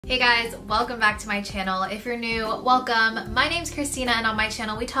Hey guys, welcome back to my channel. If you're new, welcome. My name's Christina and on my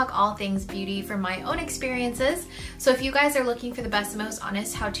channel we talk all things beauty from my own experiences. So if you guys are looking for the best and most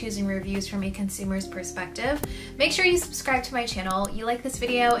honest how-tos and reviews from a consumer's perspective, make sure you subscribe to my channel, you like this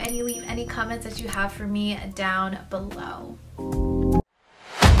video, and you leave any comments that you have for me down below.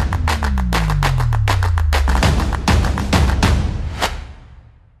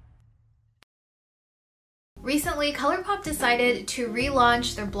 Recently, Colourpop decided to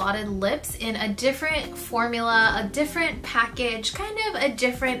relaunch their blotted lips in a different formula, a different package, kind of a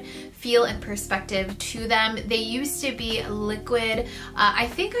different feel and perspective to them. They used to be liquid. I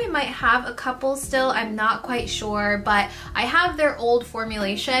think I might have a couple still, I'm not quite sure, but I have their old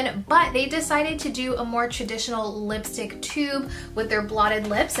formulation, but they decided to do a more traditional lipstick tube with their blotted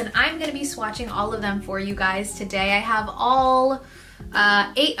lips, and I'm gonna be swatching all of them for you guys today. I have all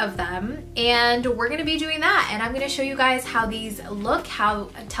 8 of them, and we're gonna be doing that, and I'm gonna show you guys how these look,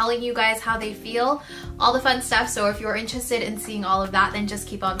 telling you guys how they feel, all the fun stuff. So if you're interested in seeing all of that, then just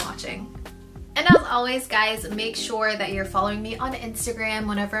keep on watching. And as always, guys, make sure that you're following me on Instagram.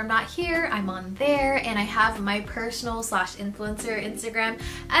 Whenever I'm not here, I'm on there, and I have my personal / influencer Instagram,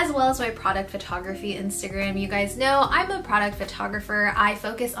 as well as my product photography Instagram. You guys know I'm a product photographer. I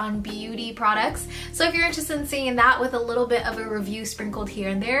focus on beauty products. So if you're interested in seeing that with a little bit of a review sprinkled here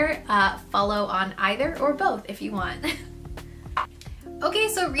and there, follow on either or both if you want. Okay,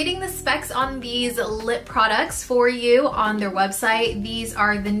 so reading the specs on these lip products for you on their website, these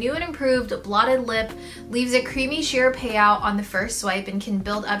are the new and improved blotted lip, leaves a creamy sheer payout on the first swipe and can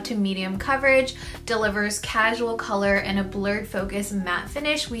build up to medium coverage, delivers casual color and a blurred focus matte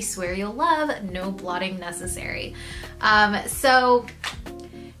finish we swear you'll love, no blotting necessary.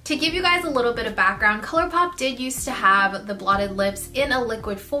 To give you guys a little bit of background, Colourpop did used to have the blotted lips in a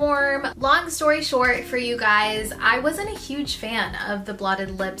liquid form. Long story short for you guys, I wasn't a huge fan of the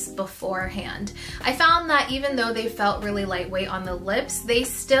blotted lips beforehand. I found that even though they felt really lightweight on the lips, they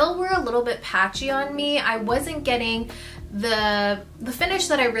still were a little bit patchy on me. I wasn't getting the finish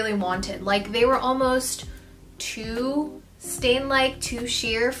that I really wanted. Like, they were almost too stain-like, too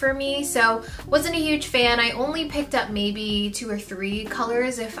sheer for me, so wasn't a huge fan. I only picked up maybe 2 or 3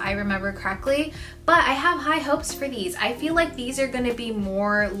 colors if I remember correctly, but I have high hopes for these. I feel like these are going to be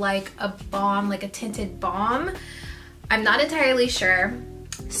more like a balm, like a tinted balm. I'm not entirely sure,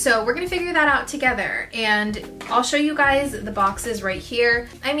 so we're gonna figure that out together, and I'll show you guys the boxes right here.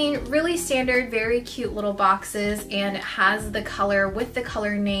 I mean, really standard, very cute little boxes, and it has the color with the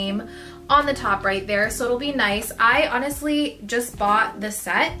color name on the top right there, so it'll be nice. I honestly just bought the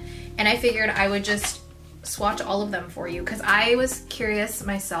set, and I figured I would just swatch all of them for you because I was curious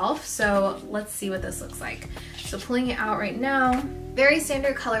myself. So let's see what this looks like. So pulling it out right now, very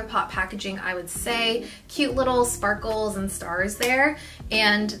standard Colourpop packaging, I would say. Cute little sparkles and stars there,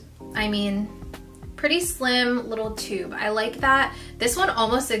 and I mean, pretty slim little tube. I like that. This one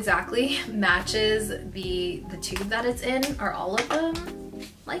almost exactly matches the tube that it's in. Are all of them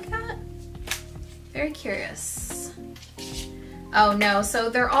like that? Very curious. Oh no, so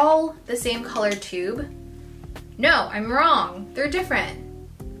they're all the same color tube. No, I'm wrong. They're different.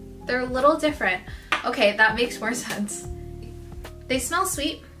 They're a little different. Okay, that makes more sense. They smell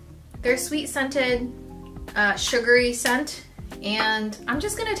sweet. They're sweet scented, sugary scent, and I'm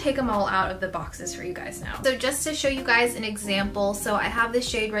just gonna take them all out of the boxes for you guys now. So just to show you guys an example, so I have the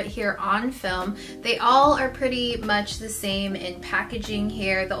shade right here on film. They all are pretty much the same in packaging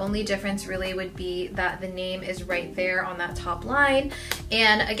here. The only difference really would be that the name is right there on that top line.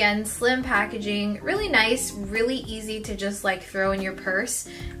 And again, slim packaging, really nice, really easy to just like throw in your purse,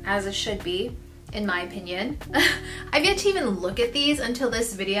 as it should be, in my opinion. I've yet to even look at these until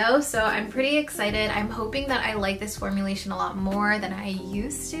this video, so I'm pretty excited. I'm hoping that I like this formulation a lot more than I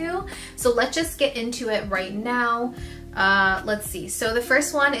used to. So let's just get into it right now. Let's see. So the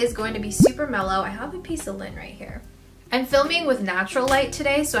first one is going to be Super Mellow. I have a piece of lint right here. I'm filming with natural light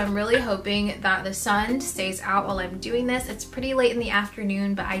today, so I'm really hoping that the sun stays out while I'm doing this. It's pretty late in the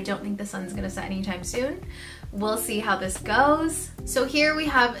afternoon, but I don't think the sun's gonna set anytime soon. We'll see how this goes. So here we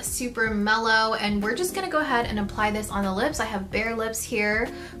have Super Mellow, and we're just gonna go ahead and apply this on the lips. I have bare lips here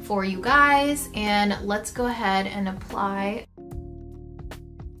for you guys, and let's go ahead and apply.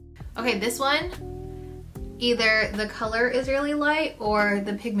 Okay, this one, either the color is really light or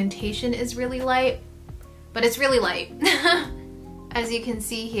the pigmentation is really light, but it's really light. As you can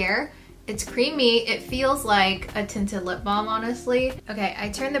see here, it's creamy. It feels like a tinted lip balm, honestly. Okay, I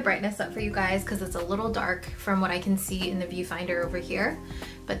turned the brightness up for you guys because it's a little dark from what I can see in the viewfinder over here.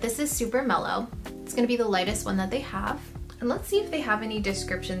 But this is Super Mellow. It's gonna be the lightest one that they have. And let's see if they have any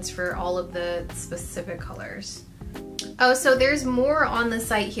descriptions for all of the specific colors. Oh, so there's more on the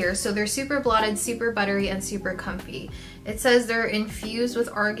site here. So they're super blotted, super buttery, and super comfy. It says they're infused with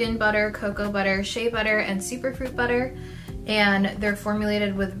argan butter, cocoa butter, shea butter, and superfruit butter, and they're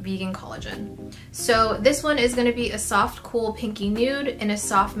formulated with vegan collagen. So this one is gonna be a soft, cool pinky nude in a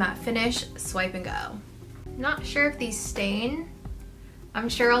soft matte finish, swipe and go. Not sure if these stain. I'm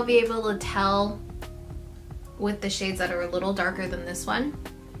sure I'll be able to tell with the shades that are a little darker than this one.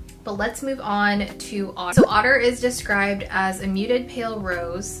 But let's move on to Otter. So Otter is described as a muted pale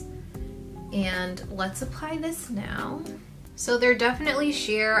rose, and let's apply this now. So they're definitely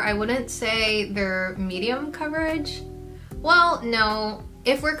sheer. I wouldn't say they're medium coverage. Well, no,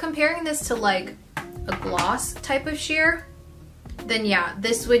 if we're comparing this to like a gloss type of sheer, then yeah,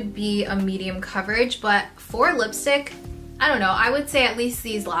 this would be a medium coverage, but for lipstick, I don't know, I would say at least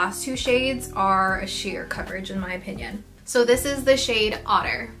these last two shades are a sheer coverage in my opinion. So this is the shade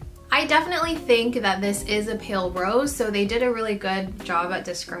Otter. I definitely think that this is a pale rose, so they did a really good job at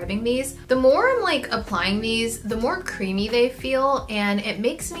describing these. The more I'm like applying these, the more creamy they feel, and it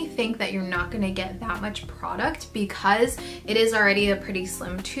makes me think that you're not gonna get that much product because it is already a pretty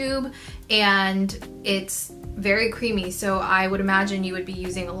slim tube and it's very creamy, so I would imagine you would be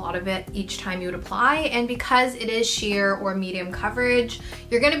using a lot of it each time you would apply, and because it is sheer or medium coverage,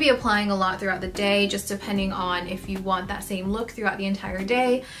 you're going to be applying a lot throughout the day, just depending on if you want that same look throughout the entire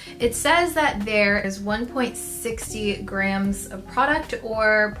day. It says that there is 1.60 grams of product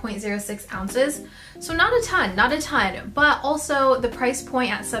or 0.06 ounces, so not a ton, but also the price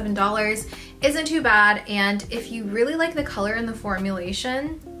point at $7 isn't too bad, and if you really like the color and the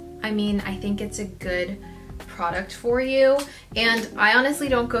formulation, I mean, I think it's a good product for you. And I honestly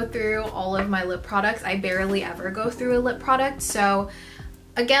don't go through all of my lip products. I barely ever go through a lip product, so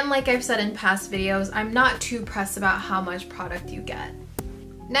again, like I've said in past videos, I'm not too pressed about how much product you get.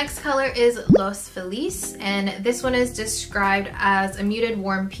 Next color is Los Feliz, and this one is described as a muted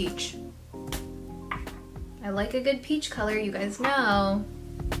warm peach. I like a good peach color, you guys know.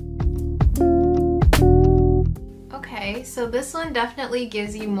 Okay, so this one definitely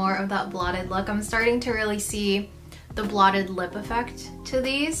gives you more of that blotted look. I'm starting to really see the blotted lip effect to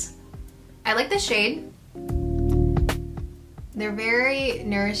these. I like the shade. They're very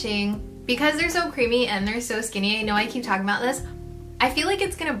nourishing. Because they're so creamy and they're so skinny, I know I keep talking about this, I feel like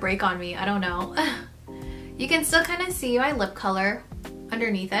it's gonna break on me, I don't know. You can still kind of see my lip color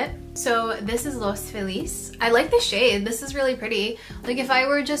underneath it. So this is Los Feliz. I like the shade, this is really pretty. Like if I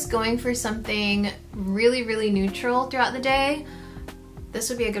were just going for something really, really neutral throughout the day, this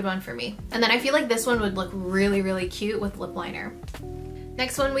would be a good one for me. And then I feel like this one would look really, really cute with lip liner.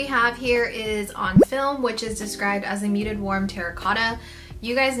 Next one we have here is On Film, which is described as a muted warm terracotta.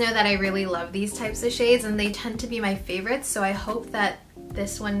 You guys know that I really love these types of shades and they tend to be my favorites, so I hope that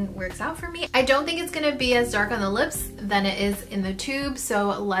this one works out for me. I don't think it's gonna be as dark on the lips than it is in the tube,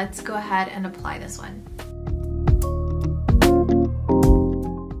 so let's go ahead and apply this one.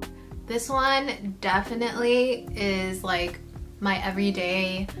 This one definitely is like my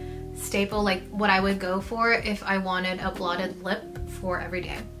everyday staple, like what I would go for if I wanted a blotted lip for every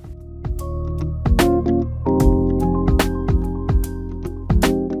day.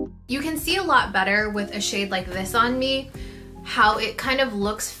 You can see a lot better with a shade like this on me, how it kind of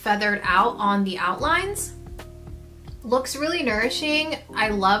looks feathered out on the outlines. Looks really nourishing. I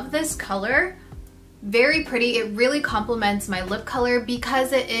love this color. Very pretty. It really complements my lip color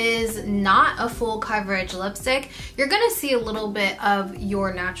because it is not a full coverage lipstick. You're gonna see a little bit of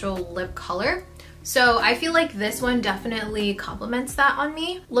your natural lip color. So I feel like this one definitely complements that on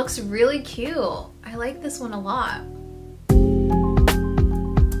me. Looks really cute. I like this one a lot.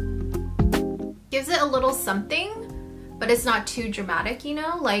 Gives it a little something, but it's not too dramatic, you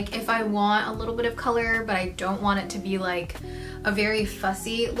know? Like if I want a little bit of color, but I don't want it to be like a very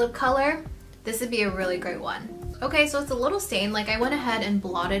fussy lip color, this would be a really great one. Okay, so it's a little stained. Like I went ahead and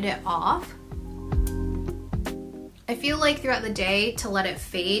blotted it off. I feel like throughout the day to let it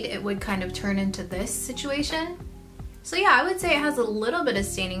fade, it would kind of turn into this situation. So yeah, I would say it has a little bit of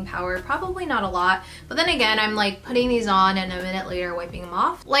staining power, probably not a lot, but then again, I'm like putting these on and a minute later wiping them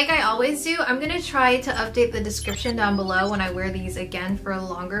off. Like I always do, I'm gonna try to update the description down below when I wear these again for a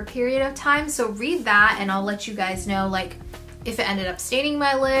longer period of time. So read that and I'll let you guys know like if it ended up staining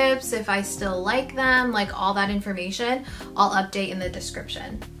my lips, if I still like them, like all that information, I'll update in the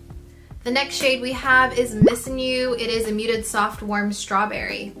description. The next shade we have is Missin' You. It is a muted soft warm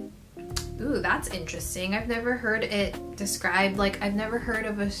strawberry. Ooh, that's interesting. I've never heard it described, like I've never heard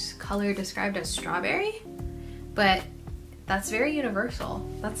of a color described as strawberry, but that's very universal.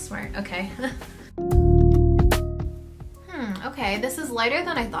 That's smart, okay. Okay, this is lighter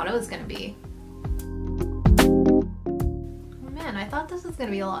than I thought it was gonna be.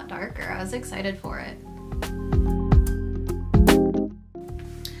 gonna be a lot darker. I was excited for it.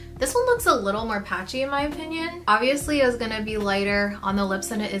 This one looks a little more patchy in my opinion. Obviously it's gonna be lighter on the lips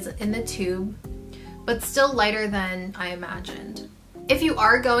than it is in the tube, but still lighter than I imagined. If you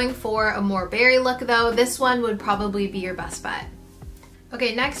are going for a more berry look though, this one would probably be your best bet.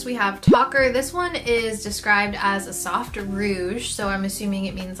 Okay, next we have Talker. This one is described as a soft rouge, so I'm assuming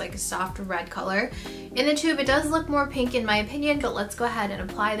it means like a soft red color. In the tube, it does look more pink in my opinion, but let's go ahead and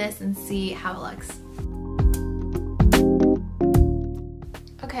apply this and see how it looks.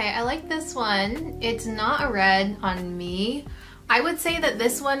 Okay, I like this one. It's not a red on me. I would say that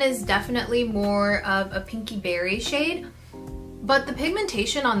this one is definitely more of a pinky berry shade, but the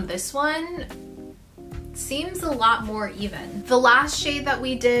pigmentation on this one seems a lot more even. The last shade that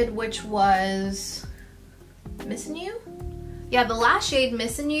we did, which was Missing You? Yeah, the last shade,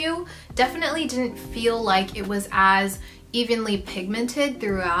 Missing You, definitely didn't feel like it was as evenly pigmented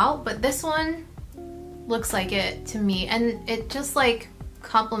throughout, but this one looks like it to me, and it just like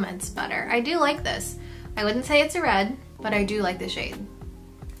complements better. I do like this. I wouldn't say it's a red, but I do like the shade.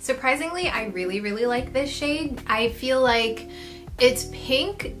 Surprisingly, I really like this shade. I feel like it's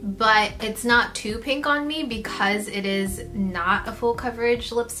pink, but it's not too pink on me because it is not a full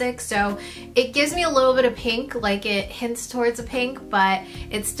coverage lipstick. So it gives me a little bit of pink, like it hints towards a pink, but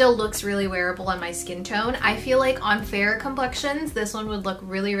it still looks really wearable on my skin tone. I feel like on fair complexions, this one would look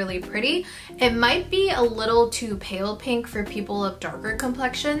really pretty. It might be a little too pale pink for people of darker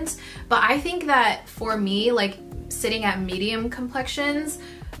complexions, but I think that for me, like sitting at medium complexions,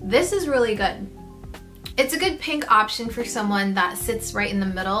 this is really good. It's a good pink option for someone that sits right in the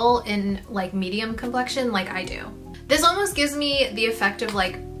middle in like medium complexion like I do. This almost gives me the effect of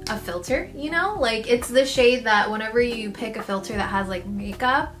like a filter, you know? Like it's the shade that whenever you pick a filter that has like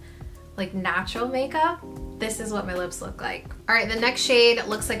makeup, like natural makeup, this is what my lips look like. All right, the next shade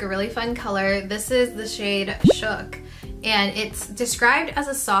looks like a really fun color. This is the shade Shook, and it's described as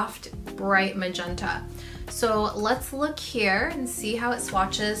a soft, bright magenta. So let's look here and see how it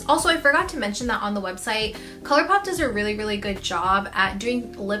swatches. Also, I forgot to mention that on the website, Colourpop does a really good job at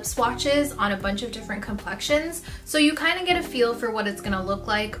doing lip swatches on a bunch of different complexions. So you kind of get a feel for what it's gonna look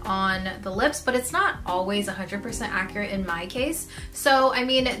like on the lips, but it's not always 100% accurate in my case. So, I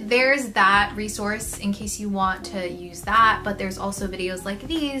mean, there's that resource in case you want to use that, but there's also videos like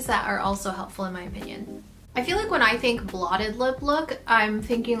these that are also helpful in my opinion. I feel like when I think blotted lip look, I'm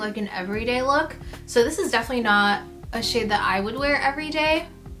thinking like an everyday look. So this is definitely not a shade that I would wear every day,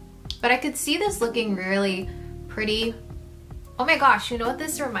 but I could see this looking really pretty. Oh my gosh, you know what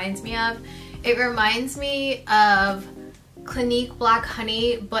this reminds me of? It reminds me of Clinique Black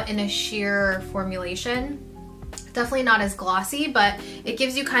Honey, but in a sheer formulation. Definitely not as glossy, but it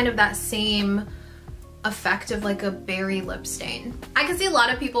gives you kind of that same effect of like a berry lip stain. I can see a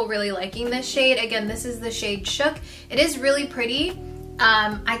lot of people really liking this shade. Again, this is the shade Shook. It is really pretty.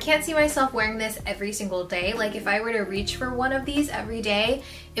 I can't see myself wearing this every single day. Like if I were to reach for one of these every day,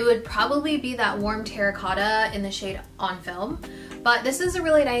 it would probably be that warm terracotta in the shade On Film. But this is a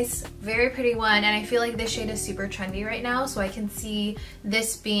really nice, very pretty one, and I feel like this shade is super trendy right now, so I can see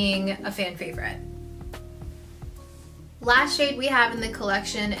this being a fan favorite. Last shade we have in the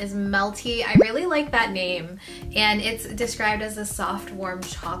collection is Melty. I really like that name, and it's described as a soft, warm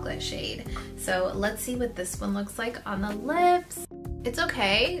chocolate shade. So let's see what this one looks like on the lips. It's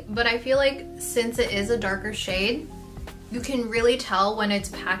okay, but I feel like since it is a darker shade, you can really tell when it's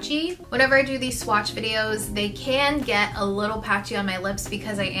patchy. Whenever I do these swatch videos, they can get a little patchy on my lips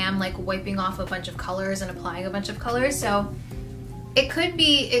because I am like wiping off a bunch of colors and applying a bunch of colors. So it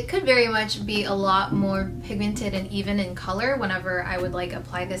could very much be a lot more pigmented and even in color whenever I would like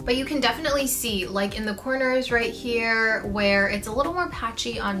apply this. But you can definitely see like in the corners right here where it's a little more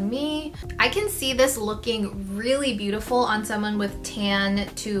patchy on me. I can see this looking really beautiful on someone with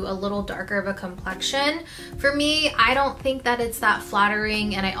tan to a little darker of a complexion. For me, I don't think that it's that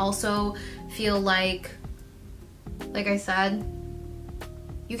flattering, and I also feel like I said,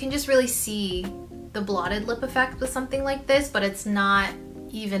 you can just really see the blotted lip effect with something like this, but it's not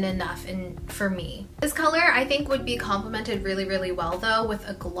even enough for me. This color I think would be complemented really well though with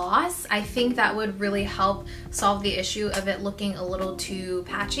a gloss. I think that would really help solve the issue of it looking a little too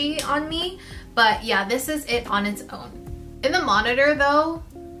patchy on me. But yeah, this is it on its own. In the monitor though,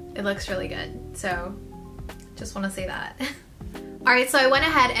 it looks really good. So just want to say that. Alright, so I went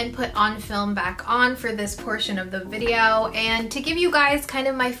ahead and put On Film back on for this portion of the video, and to give you guys kind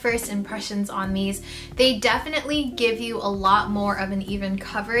of my first impressions on these, they definitely give you a lot more of an even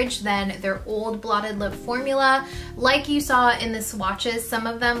coverage than their old blotted lip formula. Like you saw in the swatches, some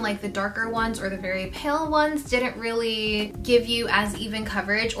of them, like the darker ones or the very pale ones, didn't really give you as even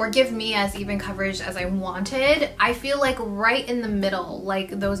coverage, or give me as even coverage as I wanted. I feel like right in the middle,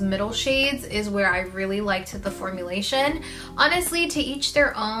 like those middle shades, is where I really liked the formulation. Honestly, to each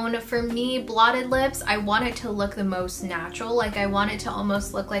their own. For me, blotted lips, I want it to look the most natural. Like I want it to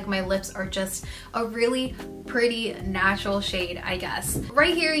almost look like my lips are just a really pretty natural shade, I guess.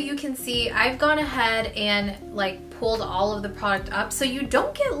 Right here you can see I've gone ahead and like pulled all of the product up, so you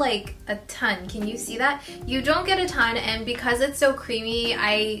don't get like a ton. Can you see that? You don't get a ton, and because it's so creamy,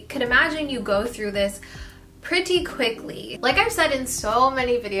 I could imagine you go through this pretty quickly. Like I've said in so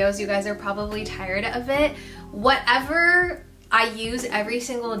many videos, you guys are probably tired of it. Whatever I use every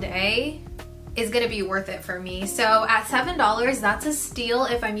single day is gonna be worth it for me. So at $7, that's a steal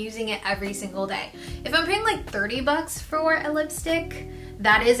if I'm using it every single day. If I'm paying like 30 bucks for a lipstick,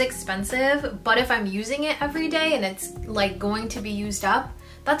 that is expensive, but if I'm using it every day and it's like going to be used up,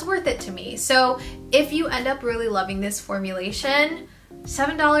 that's worth it to me. So if you end up really loving this formulation,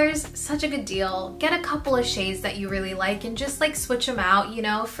 $7, such a good deal. Get a couple of shades that you really like and just like switch them out, you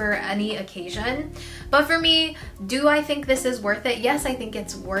know, for any occasion. But for me, do I think this is worth it? Yes, I think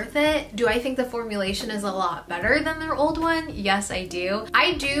it's worth it. Do I think the formulation is a lot better than their old one? Yes, I do.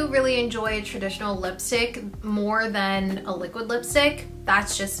 I do really enjoy a traditional lipstick more than a liquid lipstick.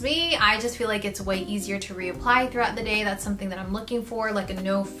 That's just me. I just feel like it's way easier to reapply throughout the day. That's something that I'm looking for, like a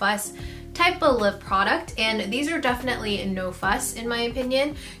no fuss type of lip product, and these are definitely no fuss in my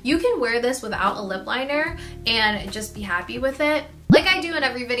opinion. You can wear this without a lip liner and just be happy with it. Like I do in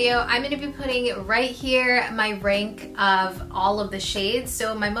every video, I'm going to be putting right here my rank of all of the shades.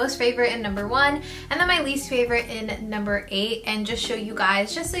 So my most favorite in number 1, and then my least favorite in number 8, and just show you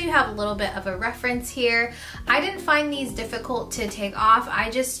guys, just so you have a little bit of a reference here. I didn't find these difficult to take off. I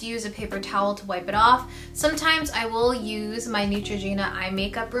just use a paper towel to wipe it off. Sometimes I will use my Neutrogena eye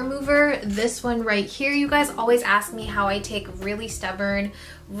makeup remover. This one right here, you guys always ask me how I take really stubborn,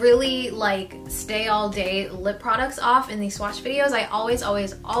 really like stay all day lip products off in these swatch videos. I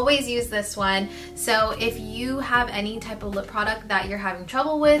always use this one. So if you have any type of lip product that you're having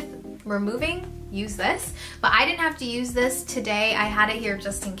trouble with removing, use this. But I didn't have to use this today. I had it here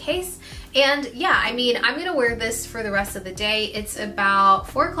just in case. And yeah, I mean, I'm gonna wear this for the rest of the day. It's about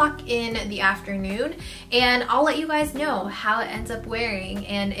 4 o'clock in the afternoon, and I'll let you guys know how it ends up wearing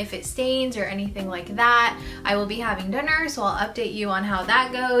and if it stains or anything like that. I will be having dinner, so I'll update you on how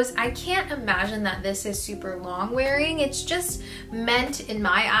that goes. I can't imagine that this is super long wearing. It's just meant, in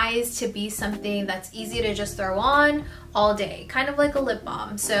my eyes, to be something that's easy to just throw on all day, kind of like a lip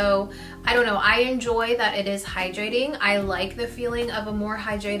balm. So I don't know, I enjoy that it is hydrating. I like the feeling of a more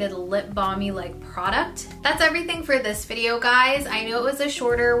hydrated lip balmy like product. That's everything for this video, guys. I know it was a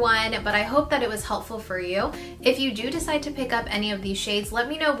shorter one, but I hope that it was helpful for you. If you do decide to pick up any of these shades, let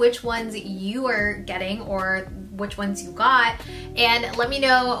me know which ones you are getting or which ones you got, and let me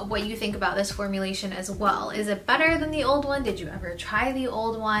know what you think about this formulation as well. Is it better than the old one? Did you ever try the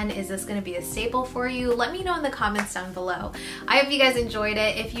old one? Is this going to be a staple for you? Let me know in the comments down below. I hope you guys enjoyed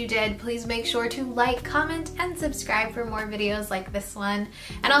it. If you did, please make sure to like, comment, and subscribe for more videos like this one,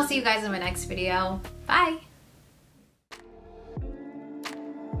 and I'll see you guys in my next video. Bye!